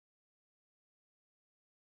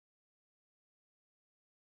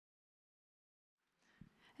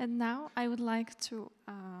And now I would like to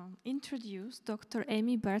introduce Dr.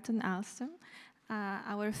 Amy Barton Alston,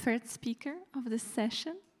 our third speaker of this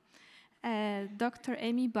session. Dr.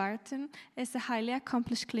 Amy Barton is a highly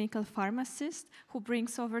accomplished clinical pharmacist who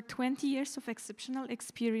brings over 20 years of exceptional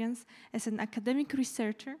experience as an academic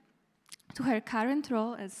researcher to her current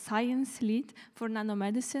role as science lead for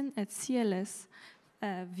nanomedicine at CLS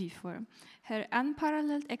Vifor. Her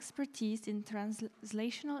unparalleled expertise in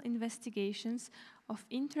translational investigations of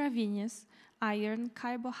intravenous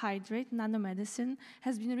iron-carbohydrate nanomedicine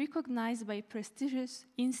has been recognized by prestigious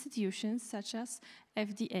institutions such as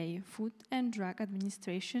FDA, Food and Drug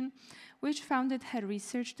Administration, which founded her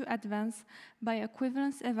research to advance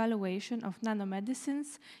bioequivalence evaluation of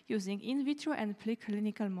nanomedicines using in vitro and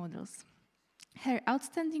preclinical models. Her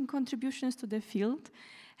outstanding contributions to the field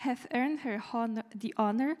have earned her the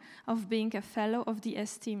honor of being a fellow of the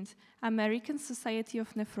esteemed American Society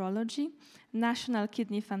of Nephrology, National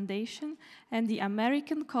Kidney Foundation, and the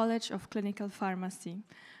American College of Clinical Pharmacy.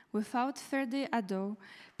 Without further ado,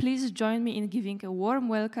 please join me in giving a warm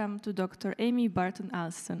welcome to Dr. Amy Barton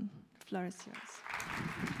Alston. The floor is yours.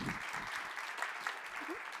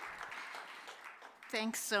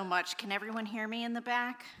 Thanks so much. Can everyone hear me in the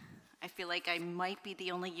back? I feel like I might be the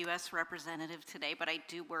only US representative today, but I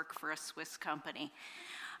do work for a Swiss company.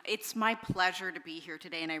 It's my pleasure to be here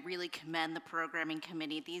today, and I really commend the programming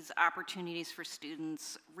committee. These opportunities for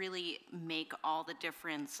students really make all the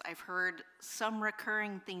difference. I've heard some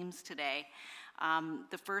recurring themes today.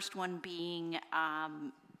 The first one being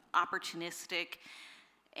opportunistic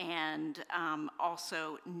and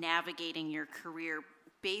also navigating your career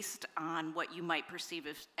based on what you might perceive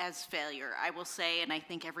as failure. I will say, and I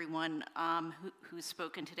think everyone who's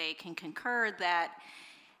spoken today can concur, that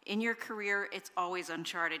in your career, it's always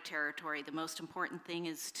uncharted territory. The most important thing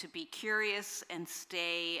is to be curious and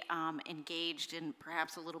stay engaged and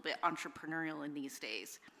perhaps a little bit entrepreneurial in these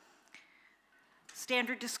days.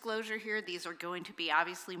 Standard disclosure here, these are going to be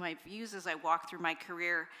obviously my views as I walk through my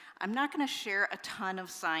career. I'm not going to share a ton of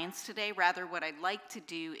science today. Rather, what I'd like to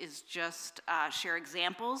do is just share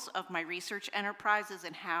examples of my research enterprises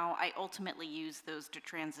and how I ultimately use those to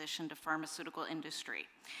transition to pharmaceutical industry.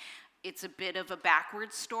 It's a bit of a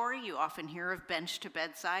backwards story. You often hear of bench to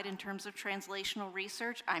bedside in terms of translational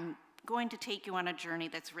research. I'm going to take you on a journey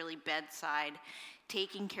that's really bedside,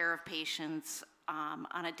 taking care of patients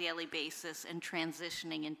on a daily basis and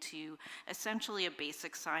transitioning into essentially a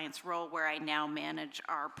basic science role where I now manage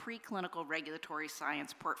our preclinical regulatory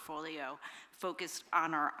science portfolio focused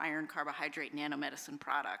on our iron-carbohydrate nanomedicine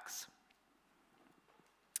products.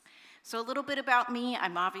 So a little bit about me.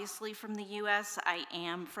 I'm obviously from the US. I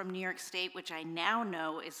am from New York State, which I now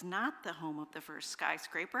know is not the home of the first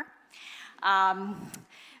skyscraper.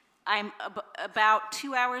 I'm about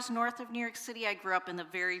 2 hours north of New York City. I grew up in the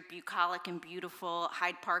very bucolic and beautiful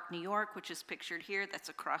Hyde Park, New York, which is pictured here. That's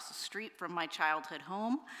across the street from my childhood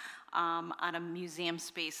home on a museum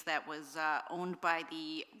space that was owned by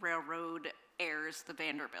the railroad heirs, the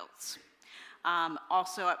Vanderbilts.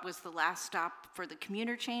 Also, it was the last stop for the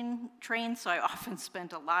commuter train, so I often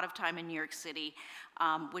spent a lot of time in New York City,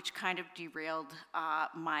 which kind of derailed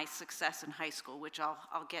my success in high school, which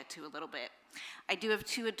I'll get to a little bit. I do have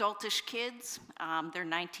 2 adultish kids. They're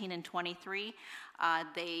 19 and 23.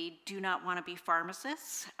 They do not want to be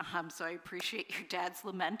pharmacists, so I appreciate your dad's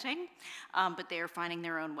lamenting, but they are finding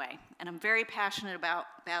their own way. And I'm very passionate about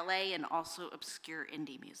ballet and also obscure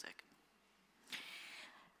indie music.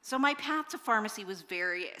 So my path to pharmacy was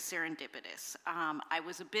very serendipitous. I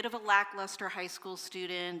was a bit of a lackluster high school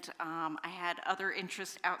student. I had other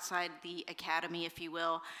interests outside the academy, if you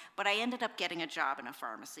will, but I ended up getting a job in a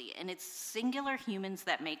pharmacy. And it's singular humans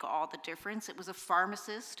that make all the difference. It was a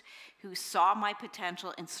pharmacist who saw my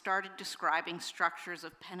potential and started describing structures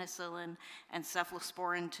of penicillin and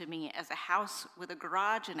cephalosporin to me as a house with a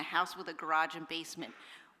garage and a house with a garage and basement,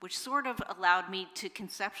 which sort of allowed me to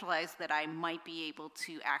conceptualize that I might be able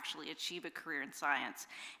to actually achieve a career in science.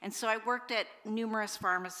 And so I worked at numerous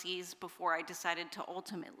pharmacies before I decided to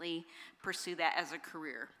ultimately pursue that as a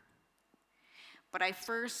career. But I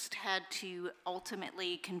first had to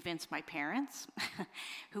ultimately convince my parents,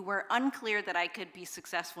 who were unclear that I could be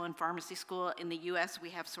successful in pharmacy school. In the US, we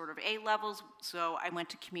have sort of A levels, so I went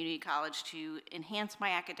to community college to enhance my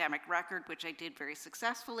academic record, which I did very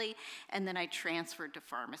successfully, and then I transferred to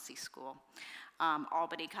pharmacy school.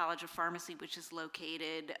 Albany College of Pharmacy, which is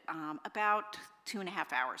located about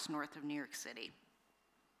 2.5 hours north of New York City.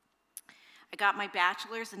 I got my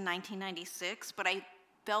bachelor's in 1996, but I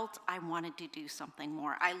felt I wanted to do something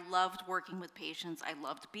more. I loved working with patients. I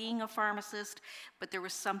loved being a pharmacist, but there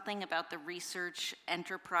was something about the research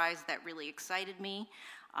enterprise that really excited me.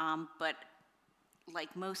 but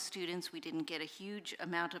like most students, we didn't get a huge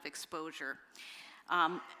amount of exposure.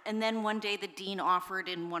 And then one day the dean offered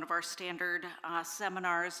in one of our standard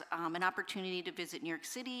seminars an opportunity to visit New York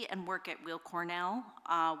City and work at Weill Cornell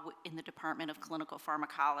in the Department of Clinical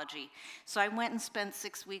Pharmacology. So I went and spent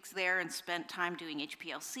 6 weeks there and spent time doing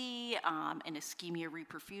HPLC and ischemia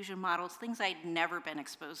reperfusion models, things I'd never been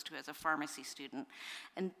exposed to as a pharmacy student.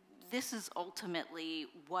 And this is ultimately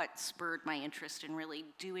what spurred my interest in really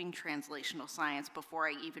doing translational science before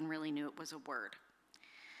I even really knew it was a word.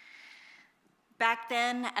 Back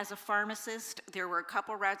then, as a pharmacist, there were a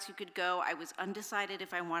couple routes you could go. I was undecided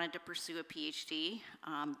if I wanted to pursue a PhD.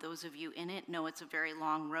 Those of you in it know it's a very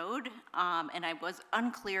long road, and I was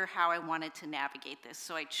unclear how I wanted to navigate this.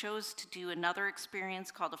 So I chose to do another experience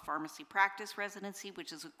called a pharmacy practice residency,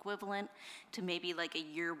 which is equivalent to maybe like a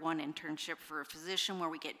year-one internship for a physician where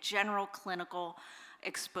we get general clinical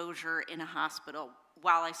exposure in a hospital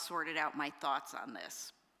while I sorted out my thoughts on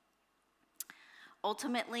this.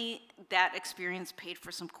 Ultimately, that experience paid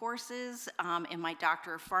for some courses in my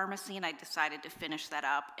Doctor of Pharmacy, and I decided to finish that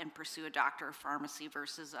up and pursue a Doctor of Pharmacy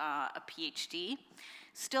versus a PhD.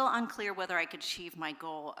 Still unclear whether I could achieve my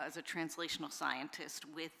goal as a translational scientist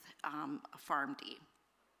with a PharmD.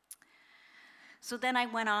 So then I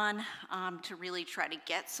went on to really try to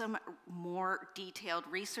get some more detailed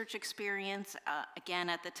research experience. Again,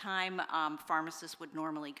 at the time, pharmacists would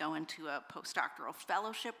normally go into a postdoctoral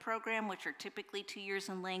fellowship program, which are typically 2 years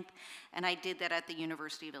in length, and I did that at the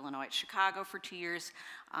University of Illinois at Chicago for 2 years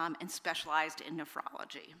and specialized in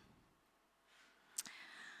nephrology.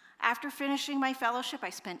 After finishing my fellowship,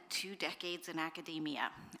 I spent 2 decades in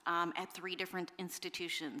academia at 3 different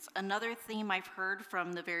institutions. Another theme I've heard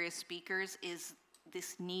from the various speakers is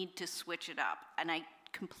this need to switch it up. And I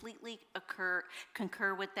completely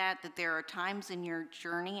concur with that there are times in your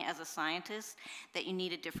journey as a scientist that you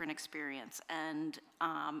need a different experience. And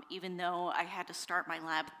even though I had to start my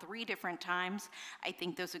lab 3 different times, I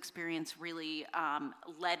think those experiences really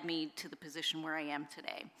led me to the position where I am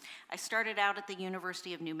today. I started out at the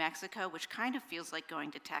University of New Mexico, which kind of feels like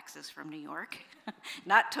going to Texas from New York.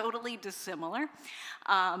 Not totally dissimilar.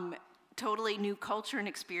 Totally new culture and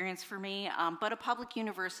experience for me, but a public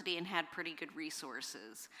university and had pretty good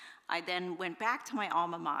resources. I then went back to my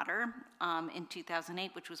alma mater in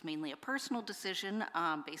 2008, which was mainly a personal decision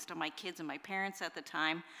based on my kids and my parents at the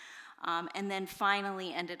time, and then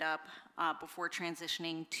finally ended up before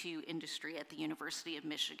transitioning to industry at the University of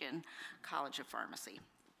Michigan College of Pharmacy.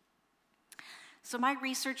 So my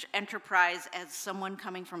research enterprise as someone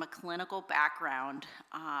coming from a clinical background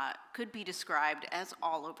could be described as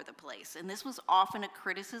all over the place. And this was often a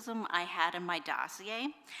criticism I had in my dossier.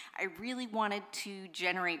 I really wanted to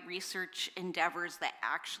generate research endeavors that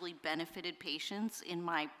actually benefited patients in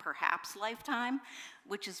my perhaps lifetime,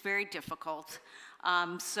 which is very difficult.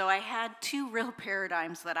 So I had 2 real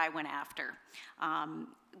paradigms that I went after.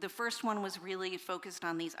 The first one was really focused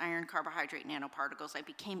on these iron-carbohydrate nanoparticles. I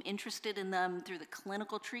became interested in them through the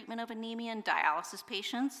clinical treatment of anemia in dialysis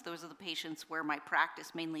patients. Those are the patients where my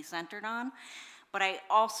practice mainly centered on. But I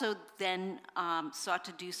also then sought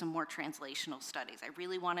to do some more translational studies. I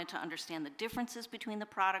really wanted to understand the differences between the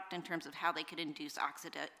product in terms of how they could induce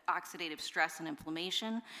oxidative stress and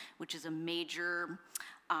inflammation, which is a major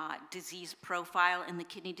disease profile in the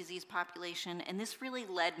kidney disease population. And this really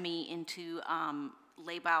led me into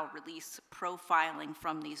labile release profiling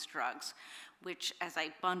from these drugs, which as I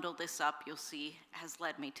bundle this up, you'll see has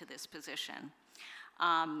led me to this position.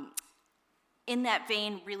 In that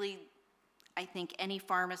vein, really, I think any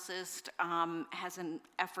pharmacist has an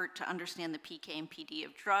effort to understand the PK and PD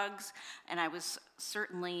of drugs, and I was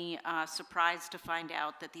certainly surprised to find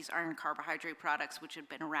out that these iron-carbohydrate products, which had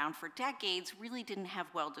been around for decades, really didn't have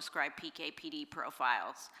well-described PK/PD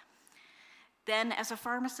profiles. Then, as a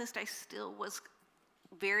pharmacist, I still was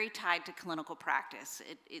very tied to clinical practice.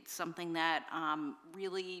 It's something that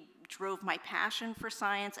really drove my passion for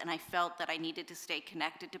science, and I felt that I needed to stay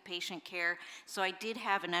connected to patient care. So I did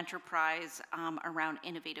have an enterprise around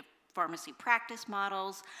innovative pharmacy practice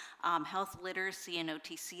models, health literacy and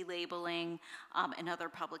OTC labeling, and other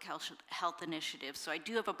public health initiatives. So I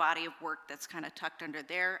do have a body of work that's kind of tucked under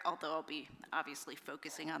there, although I'll be obviously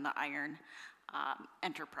focusing on the iron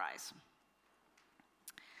enterprise.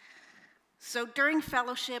 So during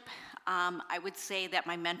fellowship, I would say that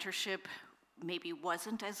my mentorship maybe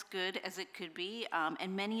wasn't as good as it could be,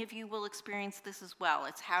 and many of you will experience this as well.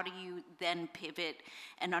 It's how do you then pivot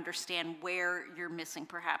and understand where you're missing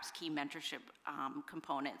perhaps key mentorship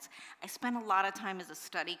components. I spent a lot of time as a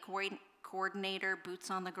study coordinator, boots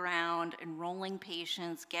on the ground, enrolling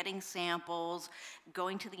patients, getting samples,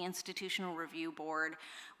 going to the institutional review board,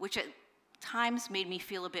 which at times made me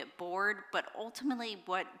feel a bit bored, but ultimately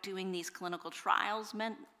what doing these clinical trials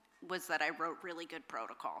meant was that I wrote really good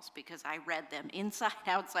protocols because I read them inside,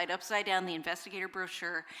 outside, upside down, the investigator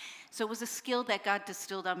brochure. So it was a skill that got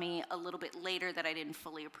distilled on me a little bit later that I didn't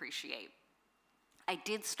fully appreciate. I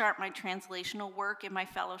did start my translational work in my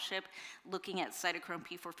fellowship looking at cytochrome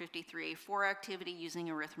P453A4 activity using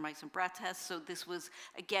erythromycin breath tests. So this was,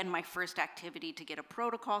 again, my first activity to get a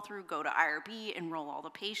protocol through, go to IRB, enroll all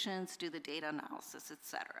the patients, do the data analysis, et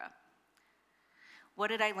cetera. What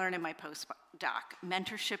did I learn in my postdoc?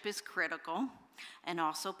 Mentorship is critical and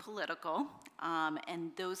also political,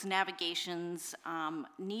 and those navigations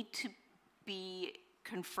need to be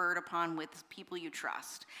conferred upon with people you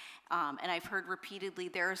trust. And I've heard repeatedly,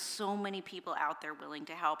 there are so many people out there willing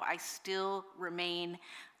to help. I still remain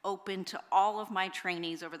open to all of my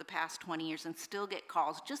trainees over the past 20 years and still get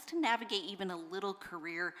calls just to navigate even a little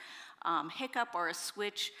career hiccup or a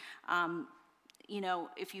switch. You know,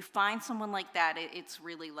 if you find someone like that, it's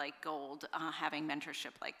really like gold having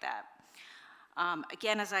mentorship like that.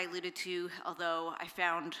 Again, as I alluded to, although I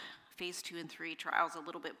found phase 2 and 3 trials a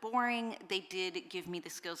little bit boring, they did give me the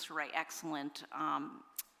skills to write excellent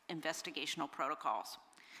investigational protocols.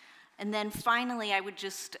 And then finally, I would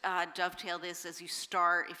just dovetail this as you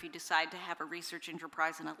start, if you decide to have a research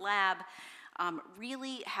enterprise in a lab,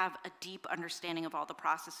 really have a deep understanding of all the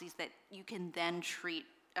processes that you can then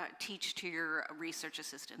teach to your research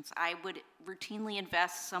assistants. I would routinely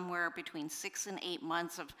invest somewhere between 6 and 8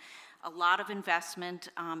 months of a lot of investment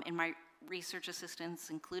in my research assistants,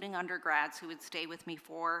 including undergrads who would stay with me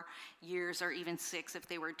 4 years or even 6 if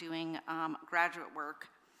they were doing graduate work.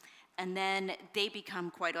 And then they become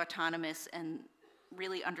quite autonomous and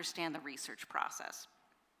really understand the research process.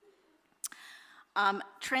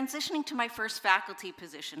 Transitioning to my first faculty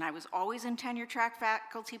position, I was always in tenure track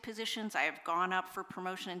faculty positions. I have gone up for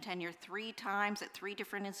promotion and tenure 3 times at 3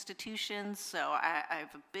 different institutions, so I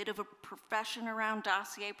have a bit of a profession around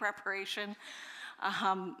dossier preparation,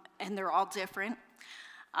 and they're all different.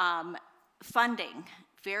 Funding,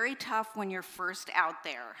 very tough when you're first out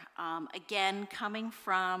there. Again, coming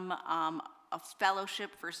from a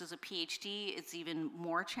fellowship versus a PhD, it's even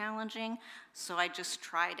more challenging, so I just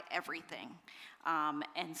tried everything.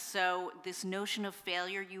 And so this notion of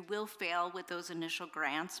failure, you will fail with those initial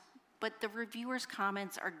grants, but the reviewers'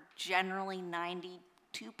 comments are generally 92%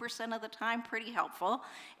 of the time pretty helpful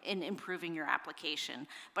in improving your application.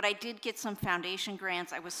 But I did get some foundation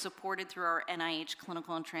grants. I was supported through our NIH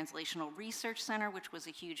Clinical and Translational Research Center, which was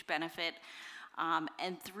a huge benefit.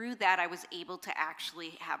 And through that, I was able to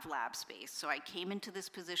actually have lab space. So I came into this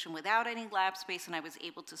position without any lab space, and I was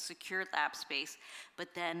able to secure lab space.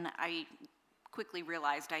 But then I quickly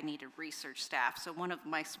realized I needed research staff. So one of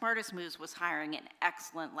my smartest moves was hiring an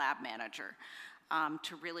excellent lab manager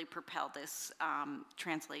to really propel this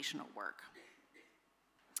translational work.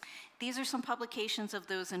 These are some publications of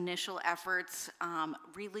those initial efforts,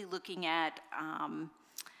 really looking at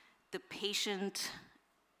the patient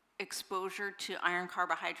exposure to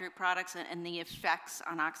iron-carbohydrate products and the effects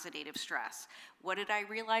on oxidative stress. What did I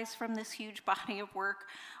realize from this huge body of work?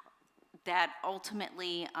 That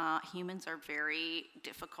ultimately humans are very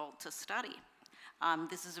difficult to study.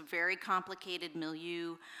 This is a very complicated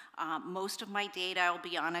milieu. Most of my data, I'll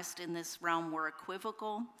be honest, in this realm were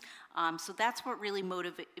equivocal. So that's what really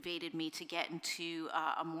motivated me to get into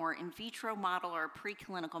a more in vitro model or a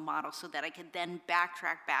preclinical model so that I could then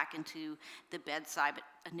backtrack back into the bedside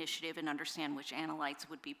initiative and understand which analytes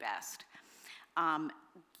would be best.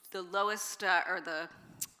 The lowest, or the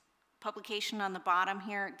publication on the bottom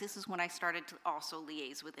here, this is when I started to also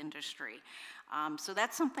liaise with industry. So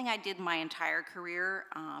that's something I did my entire career.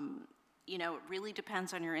 You know, it really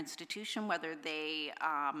depends on your institution, whether they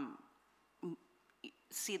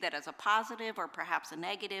see that as a positive or perhaps a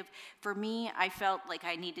negative. For me, I felt like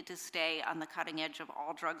I needed to stay on the cutting edge of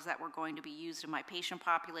all drugs that were going to be used in my patient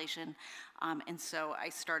population. And so I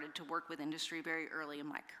started to work with industry very early in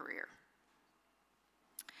my career.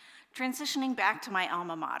 Transitioning back to my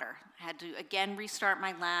alma mater, I had to again restart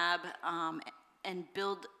my lab and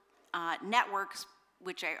build networks,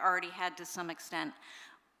 which I already had to some extent.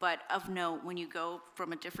 But of note, when you go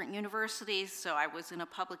from a different university, so I was in a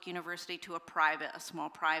public university to a small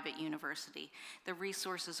private university, the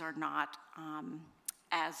resources are not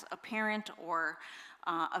as apparent or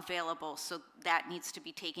available, so that needs to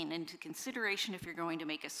be taken into consideration if you're going to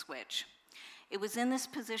make a switch. It was in this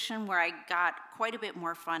position where I got quite a bit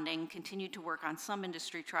more funding, continued to work on some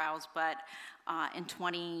industry trials, but in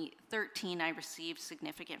 2013, I received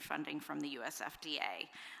significant funding from the US FDA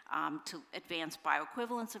to advance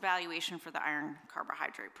bioequivalence evaluation for the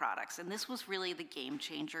iron-carbohydrate products. And this was really the game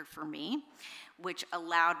changer for me, which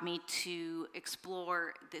allowed me to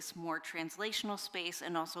explore this more translational space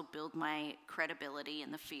and also build my credibility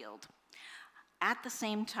in the field. At the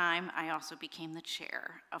same time, I also became the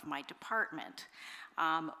chair of my department,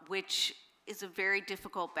 which is a very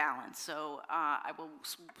difficult balance. So I will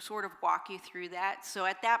sort of walk you through that. So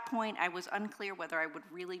at that point, I was unclear whether I would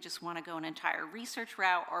really just want to go an entire research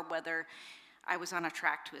route or whether I was on a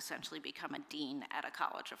track to essentially become a dean at a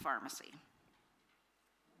college of pharmacy.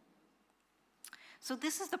 So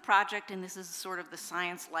this is the project, and this is sort of the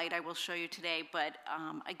science light I will show you today, but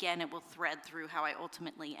again, it will thread through how I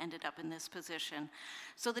ultimately ended up in this position.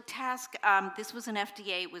 So the task, this was an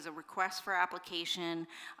FDA, it was a request for application.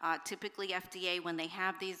 Typically FDA, when they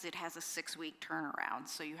have these, it has a 6-week turnaround.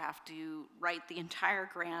 So you have to write the entire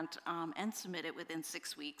grant and submit it within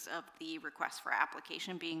 6 weeks of the request for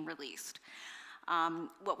application being released.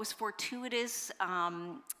 What was fortuitous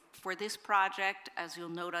for this project, as you'll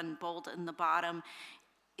note on bold in the bottom,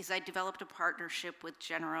 is I developed a partnership with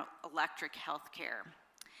General Electric Healthcare.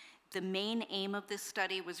 The main aim of this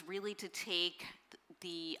study was really to take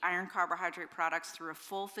the iron-carbohydrate products through a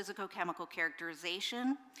full physicochemical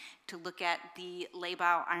characterization, to look at the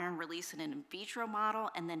labile iron release in an in vitro model,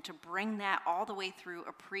 and then to bring that all the way through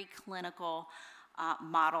a preclinical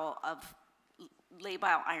model of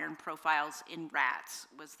labile iron profiles in rats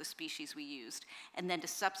was the species we used, and then to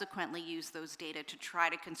subsequently use those data to try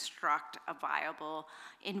to construct a viable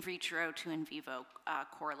in vitro to in vivo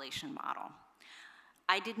correlation model.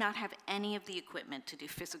 I did not have any of the equipment to do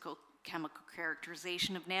physical chemical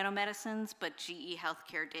characterization of nanomedicines, but GE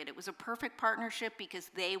Healthcare did. It was a perfect partnership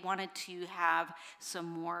because they wanted to have some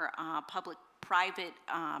more public-private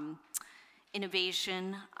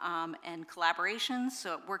innovation and collaborations,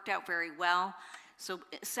 so it worked out very well. So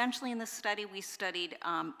essentially in this study, we studied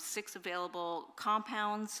 6 available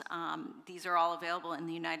compounds. These are all available in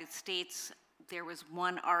the United States. There was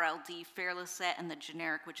one RLD Fairlacet and the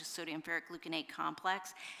generic, which is sodium ferric gluconate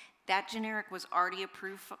complex. That generic was already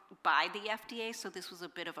approved by the FDA, so this was a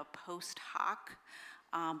bit of a post hoc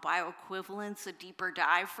bioequivalence, a deeper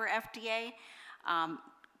dive for FDA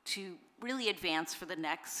to really advance for the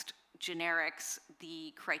next generics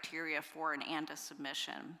the criteria for an ANDA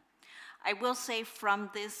submission. I will say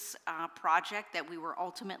from this project that we were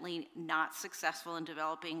ultimately not successful in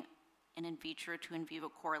developing an in vitro to in vivo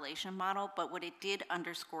correlation model, but what it did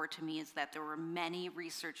underscore to me is that there were many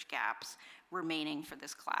research gaps remaining for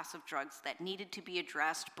this class of drugs that needed to be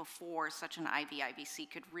addressed before such an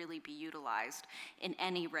IV-IVC could really be utilized in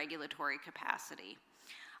any regulatory capacity.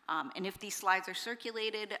 And if these slides are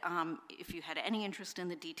circulated, if you had any interest in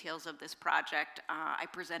the details of this project, I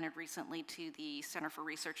presented recently to the Center for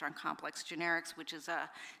Research on Complex Generics, which is a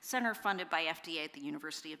center funded by FDA at the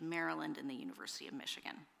University of Maryland and the University of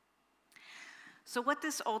Michigan. So what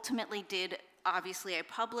this ultimately did, obviously I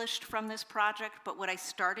published from this project, but what I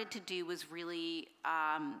started to do was really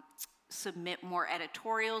submit more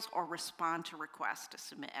editorials or respond to requests to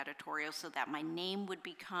submit editorials so that my name would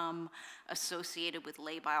become associated with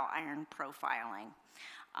labile iron profiling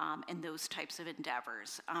and those types of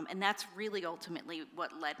endeavors. And that's really ultimately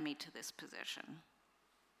what led me to this position.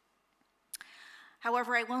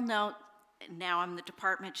 However, I will note, now I'm the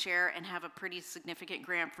department chair and have a pretty significant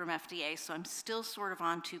grant from FDA, so I'm still sort of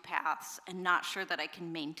on 2 paths and not sure that I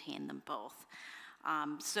can maintain them both.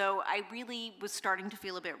 So I really was starting to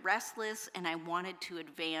feel a bit restless, and I wanted to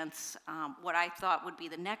advance what I thought would be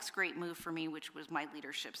the next great move for me, which was my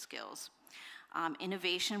leadership skills.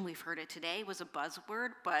 Innovation, we've heard it today, was a buzzword,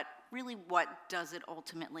 but really what does it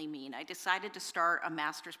ultimately mean? I decided to start a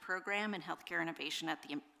master's program in healthcare innovation at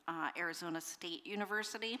the Arizona State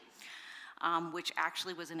University, which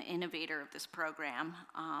actually was an innovator of this program,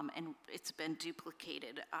 and it's been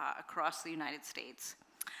duplicated across the United States.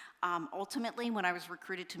 Ultimately, when I was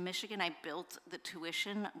recruited to Michigan, I built the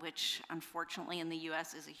tuition, which unfortunately in the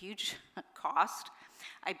US is a huge cost.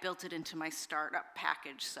 I built it into my startup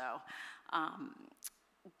package, so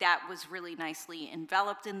that was really nicely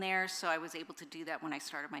enveloped in there, so I was able to do that when I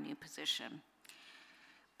started my new position.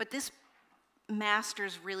 But this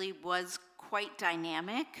master's really was quite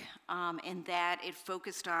dynamic in that it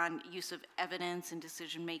focused on use of evidence and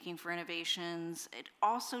decision-making for innovations. It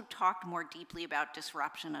also talked more deeply about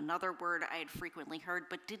disruption, another word I had frequently heard,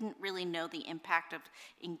 but didn't really know the impact of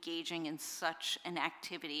engaging in such an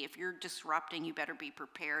activity. If you're disrupting, you better be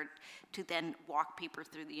prepared to then walk people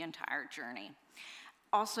through the entire journey.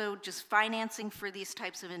 Also, just financing for these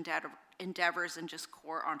types of endeavors and just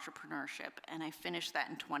core entrepreneurship, and I finished that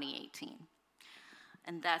in 2018.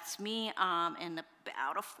 And that's me in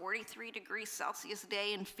about a 43°C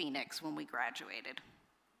day in Phoenix when we graduated.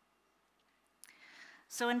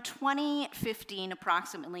 So in 2015,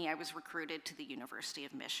 approximately, I was recruited to the University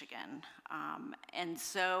of Michigan. And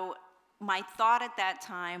so my thought at that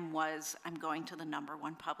time was, I'm going to the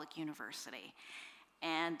 #1 public university.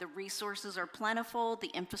 And the resources are plentiful, the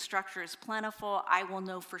infrastructure is plentiful. I will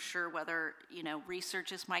know for sure whether,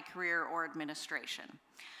 research is my career or administration.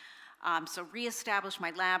 So reestablish my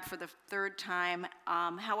lab for the 3rd time.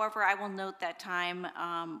 However, I will note that time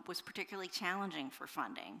was particularly challenging for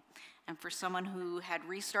funding. And for someone who had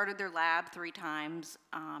restarted their lab 3 times,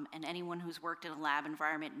 and anyone who's worked in a lab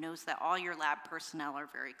environment knows that all your lab personnel are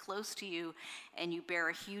very close to you, and you bear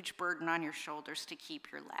a huge burden on your shoulders to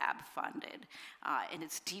keep your lab funded. And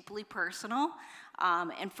it's deeply personal.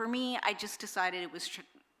 And for me, I just decided it was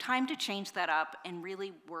time to change that up and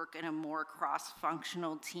really work in a more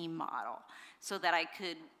cross-functional team model so that I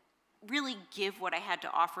could really give what I had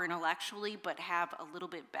to offer intellectually, but have a little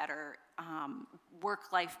bit better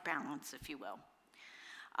work-life balance, if you will.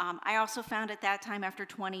 I also found at that time, after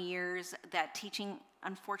 20 years, that teaching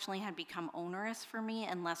unfortunately had become onerous for me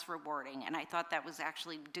and less rewarding, and I thought that was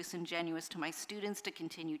actually disingenuous to my students to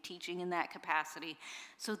continue teaching in that capacity.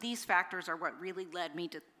 So these factors are what really led me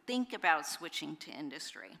to think about switching to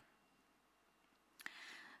industry.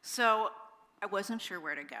 So I wasn't sure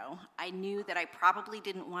where to go. I knew that I probably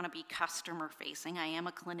didn't want to be customer-facing. I am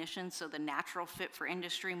a clinician, so the natural fit for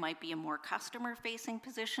industry might be a more customer-facing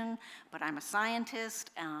position, but I'm a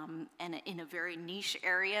scientist and in a very niche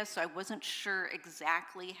area, so I wasn't sure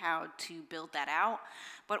exactly how to build that out.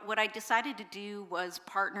 But what I decided to do was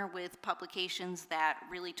partner with publications that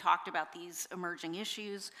really talked about these emerging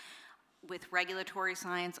issues, with regulatory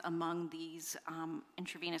science among these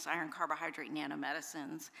intravenous iron-carbohydrate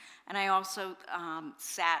nanomedicines. And I also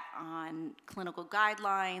sat on clinical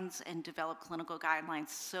guidelines and developed clinical guidelines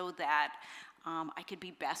so that I could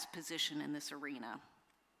be best positioned in this arena.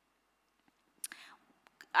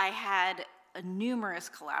 I had numerous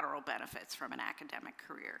collateral benefits from an academic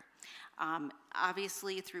career.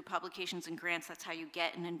 Obviously, through publications and grants, that's how you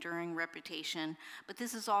get an enduring reputation, but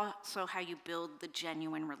this is also how you build the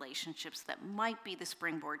genuine relationships that might be the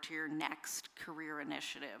springboard to your next career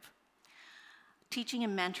initiative. Teaching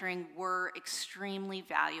and mentoring were extremely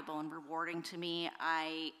valuable and rewarding to me.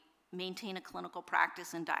 I maintain a clinical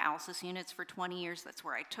practice in dialysis units for 20 years. That's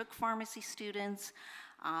where I took pharmacy students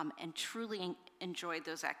and truly enjoyed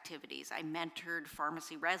those activities. I mentored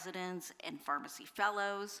pharmacy residents and pharmacy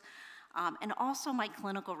fellows, and also my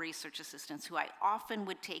clinical research assistants, who I often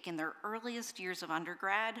would take in their earliest years of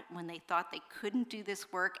undergrad when they thought they couldn't do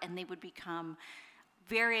this work, and they would become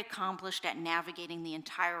very accomplished at navigating the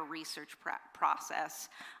entire research process,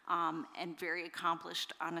 and very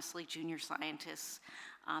accomplished, honestly, junior scientists,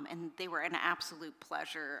 and they were an absolute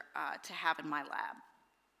pleasure to have in my lab.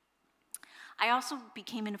 I also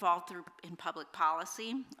became involved in public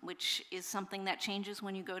policy, which is something that changes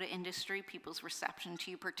when you go to industry, people's reception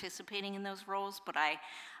to you participating in those roles, but I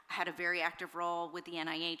had a very active role with the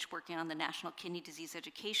NIH working on the National Kidney Disease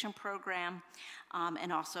Education Program,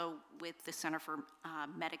 and also with the Center for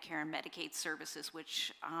Medicare and Medicaid Services,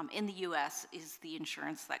 which in the US is the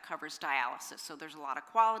insurance that covers dialysis. So there's a lot of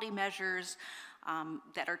quality measures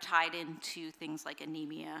that are tied into things like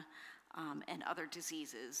anemia, and other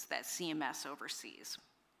diseases that CMS oversees.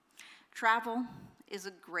 Travel is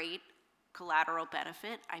a great collateral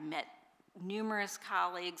benefit. I met numerous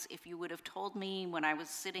colleagues. If you would have told me when I was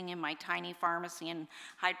sitting in my tiny pharmacy in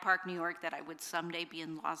Hyde Park, New York, that I would someday be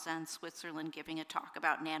in Lausanne, Switzerland, giving a talk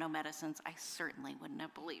about nanomedicines, I certainly wouldn't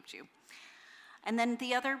have believed you. And then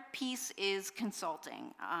the other piece is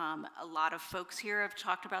consulting. A lot of folks here have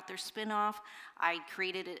talked about their spin-off. I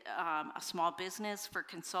created a small business for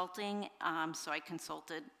consulting, so I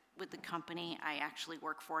consulted with the company I actually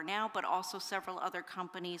work for now, but also several other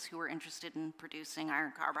companies who were interested in producing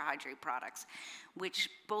iron-carbohydrate products, which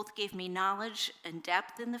both gave me knowledge and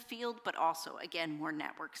depth in the field, but also, again, more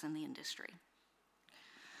networks in the industry.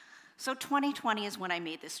 So 2020 is when I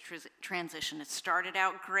made this transition. It started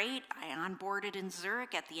out great. I onboarded in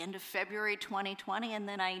Zurich at the end of February 2020, and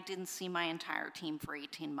then I didn't see my entire team for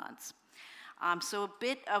 18 months. So a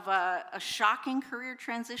bit of a shocking career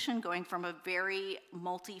transition, going from a very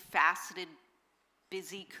multifaceted,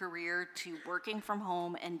 busy career to working from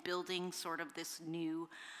home and building sort of this new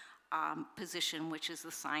position, which is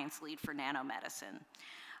the science lead for nanomedicine.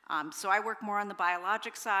 So I work more on the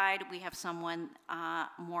biologic side. We have someone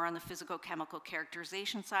more on the physicochemical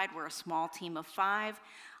characterization side. We're a small team of 5,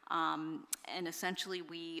 and essentially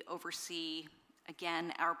we oversee,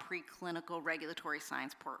 again, our preclinical regulatory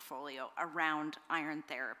science portfolio around iron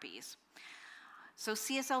therapies. So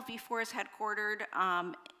CSL Vifor is headquartered.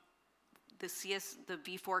 The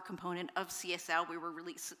Vifor component of CSL, we were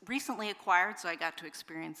recently acquired, so I got to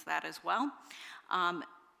experience that as well,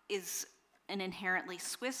 is an inherently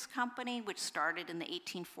Swiss company which started in the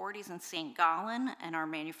 1840s in St. Gallen, and our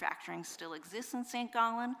manufacturing still exists in St.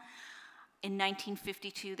 Gallen. In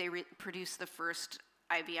 1952, they produced the first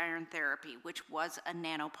IV iron therapy, which was a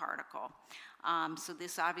nanoparticle. So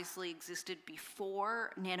this obviously existed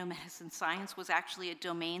before nanomedicine science was actually a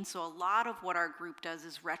domain. So a lot of what our group does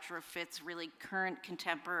is retrofits really current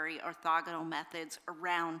contemporary orthogonal methods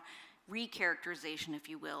around recharacterization, if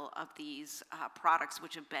you will, of these products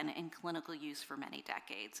which have been in clinical use for many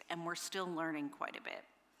decades, and we're still learning quite a bit.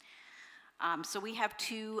 So we have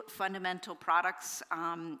 2 fundamental products,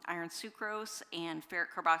 iron sucrose and ferric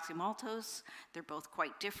carboxymaltose. They're both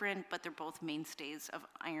quite different, but they're both mainstays of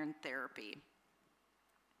iron therapy.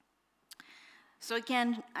 So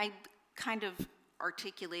again, I kind of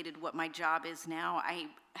articulated what my job is now. I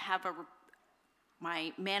have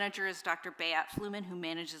my manager is Dr. Beat Fluman, who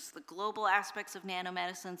manages the global aspects of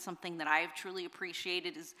nanomedicine. Something that I have truly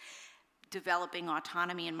appreciated is developing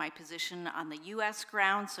autonomy in my position on the US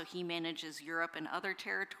ground, so he manages Europe and other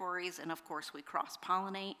territories, and of course we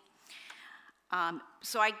cross-pollinate.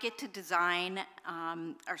 So I get to design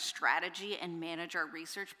our strategy and manage our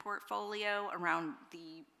research portfolio around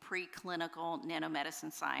the preclinical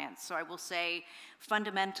nanomedicine science. So I will say,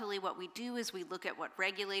 fundamentally, what we do is we look at what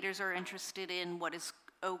regulators are interested in, what is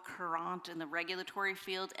au courant in the regulatory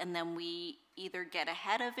field, and then we either get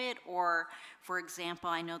ahead of it or, for example,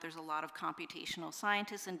 I know there's a lot of computational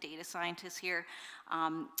scientists and data scientists here.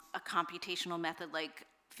 A computational method like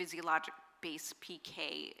physiologic-based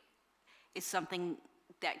PK is something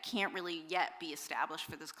that can't really yet be established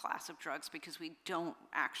for this class of drugs because we don't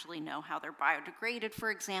actually know how they're biodegraded,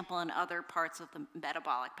 for example, in other parts of the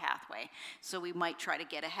metabolic pathway. So we might try to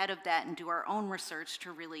get ahead of that and do our own research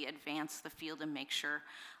to really advance the field and make sure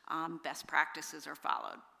best practices are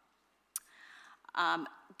followed.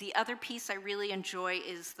 The other piece I really enjoy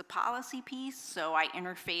is the policy piece. So I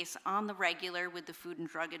interface on the regular with the Food and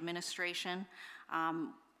Drug Administration.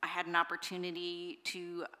 I had an opportunity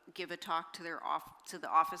to give a talk to the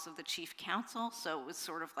Office of the Chief Counsel, so it was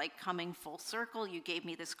sort of like coming full circle. You gave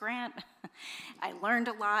me this grant. I learned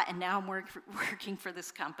a lot, and now I'm working for this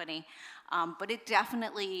company. But it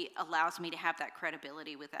definitely allows me to have that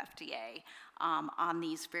credibility with FDA on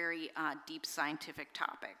these very deep scientific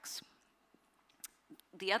topics.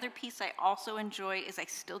 The other piece I also enjoy is I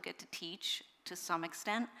still get to teach to some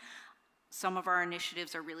extent. Some of our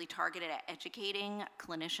initiatives are really targeted at educating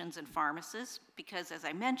clinicians and pharmacists because, as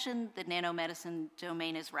I mentioned, the nanomedicine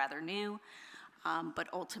domain is rather new, but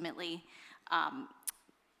ultimately,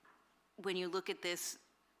 when you look at this,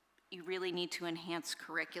 you really need to enhance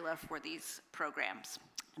curricula for these programs.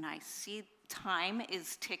 And I see time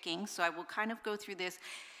is ticking, so I will kind of go through this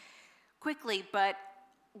quickly, but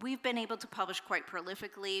we've been able to publish quite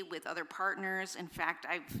prolifically with other partners. In fact,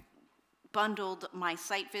 I've bundled my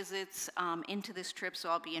site visits into this trip, so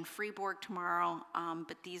I'll be in Fribourg tomorrow,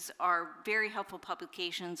 but these are very helpful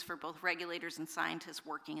publications for both regulators and scientists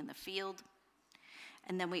working in the field.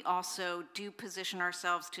 And then we also do position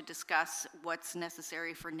ourselves to discuss what's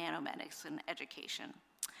necessary for nanomedicine education.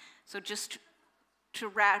 So just to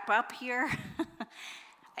wrap up here,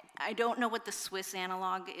 I don't know what the Swiss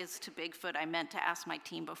analog is to Bigfoot. I meant to ask my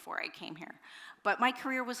team before I came here. But my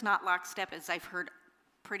career was not lockstep, as I've heard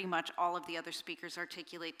pretty much all of the other speakers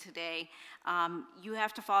articulate today. You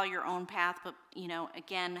have to follow your own path, but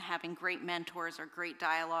again, having great mentors or great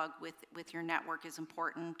dialogue with your network is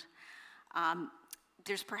important.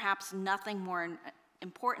 There's perhaps nothing more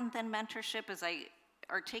important than mentorship, as I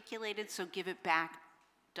articulated, so give it back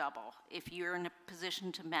double. If you're in a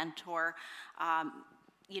position to mentor,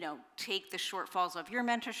 take the shortfalls of your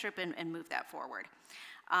mentorship and move that forward.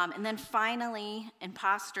 And then finally,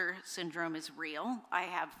 imposter syndrome is real. I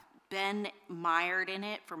have been mired in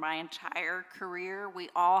it for my entire career. We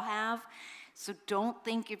all have. So don't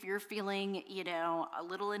think if you're feeling, you know, a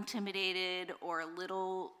little intimidated or a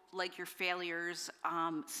little like your failures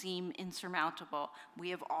seem insurmountable. We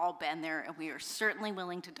have all been there, and we are certainly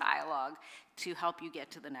willing to dialogue to help you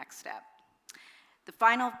get to the next step. The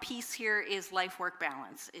final piece here is life-work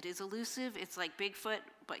balance. It is elusive, it's like Bigfoot,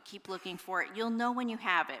 but keep looking for it. You'll know when you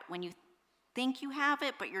have it. When you think you have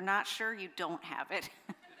it, but you're not sure, you don't have it.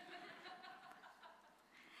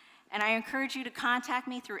 And I encourage you to contact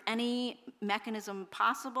me through any mechanism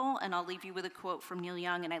possible, and I'll leave you with a quote from Neil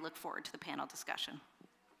Young, and I look forward to the panel discussion.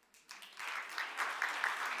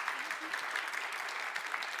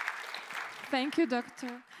 Thank you,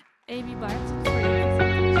 Dr. Amy Barton, for your